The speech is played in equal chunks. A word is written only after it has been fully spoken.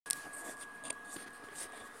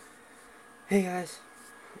Hey guys,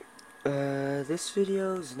 this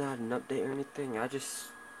video is not an update or anything. I guess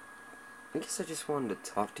I just wanted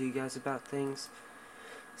to talk to you guys about things.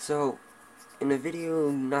 So, in a video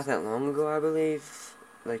not that long ago, I believe,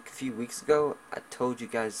 like a few weeks ago, I told you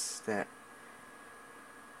guys that,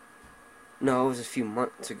 no, it was a few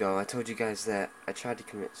months ago, I told you guys that I tried to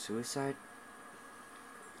commit suicide.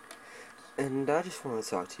 And I just want to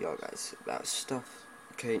talk to y'all guys about stuff.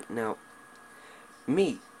 Okay, now,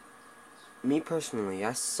 me personally,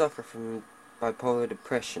 I suffer from bipolar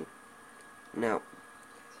depression. Now,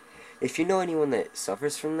 if you know anyone that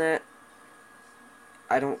suffers from that,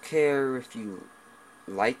 I don't care if you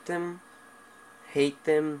like them, hate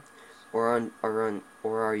them, or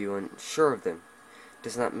are you unsure of them. It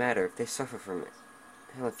does not matter if they suffer from it.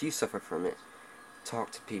 Hell, if you suffer from it, talk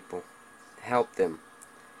to people, help them.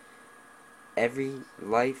 Every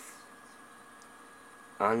life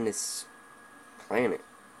on this planet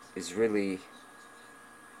is really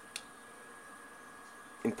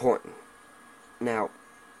important. Now,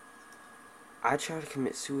 I tried to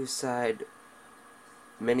commit suicide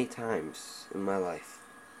many times in my life.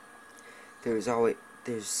 But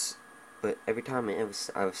every time I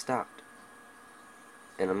was stopped,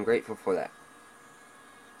 and I'm grateful for that.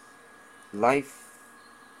 Life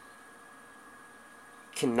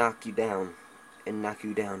can knock you down, and knock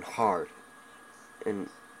you down hard, and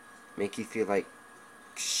make you feel like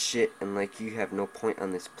shit and like you have no point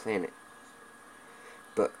on this planet.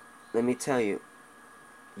 But let me tell you,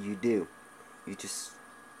 you do. You just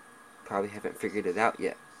probably haven't figured it out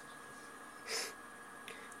yet.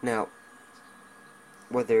 Now,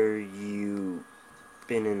 whether you've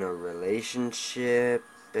been in a relationship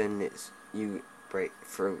and you break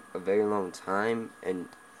for a very long time and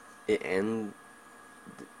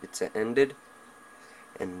it's ended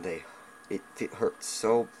and it hurts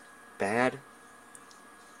so bad,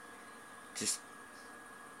 just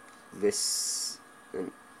listen.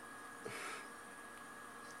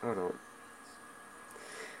 Hold on.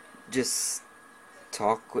 Just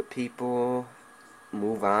talk with people,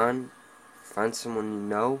 move on, find someone you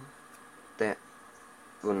know that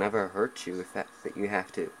will never hurt you that you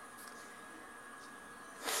have to.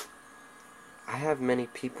 I have many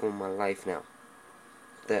people in my life now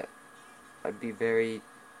that I'd be very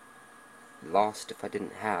lost if I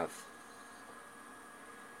didn't have.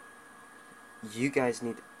 You guys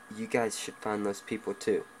should find those people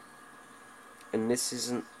too. And this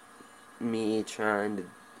isn't me trying to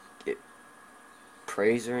get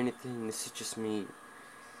praise or anything. This is just me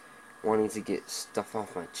wanting to get stuff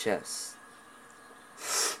off my chest.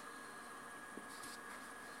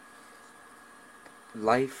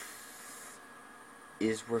 Life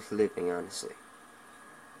is worth living, honestly.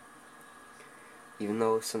 Even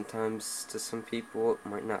though sometimes to some people it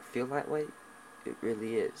might not feel that way, it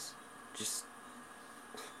really is. Just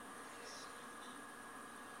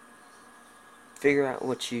figure out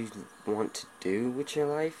what you want to do with your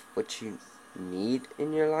life, what you need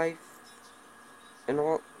in your life, and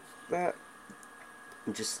all that,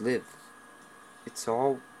 and just live. It's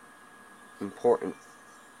all important.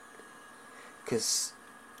 Because,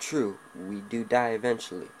 true, we do die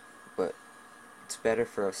eventually, but it's better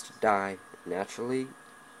for us to die naturally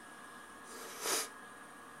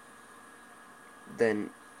than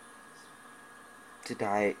to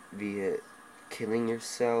die via killing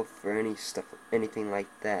yourself or anything like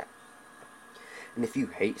that. And if you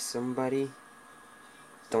hate somebody,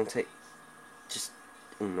 just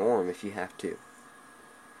ignore them if you have to.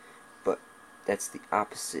 But that's the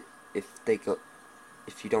opposite. If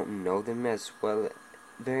you don't know them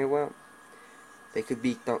very well, they could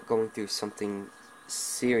be going through something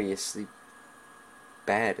seriously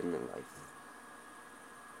bad in their life.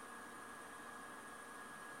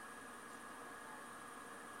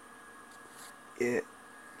 Yeah,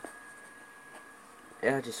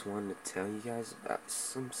 I just wanted to tell you guys about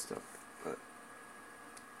some stuff, but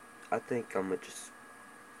I think I'm gonna just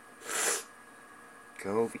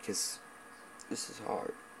go because this is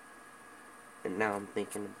hard. And now I'm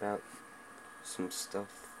thinking about some stuff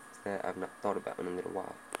that I've not thought about in a little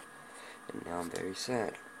while. And now I'm very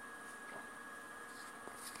sad.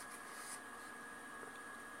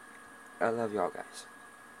 I love y'all guys.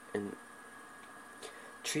 And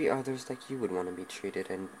treat others like you would want to be treated.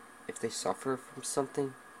 And if they suffer from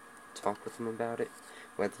something, talk with them about it,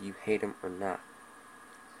 whether you hate them or not.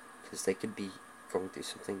 Because they could be going through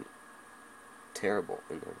something terrible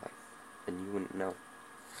in their life, and you wouldn't know.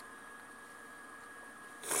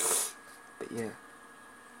 But yeah,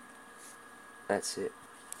 that's it.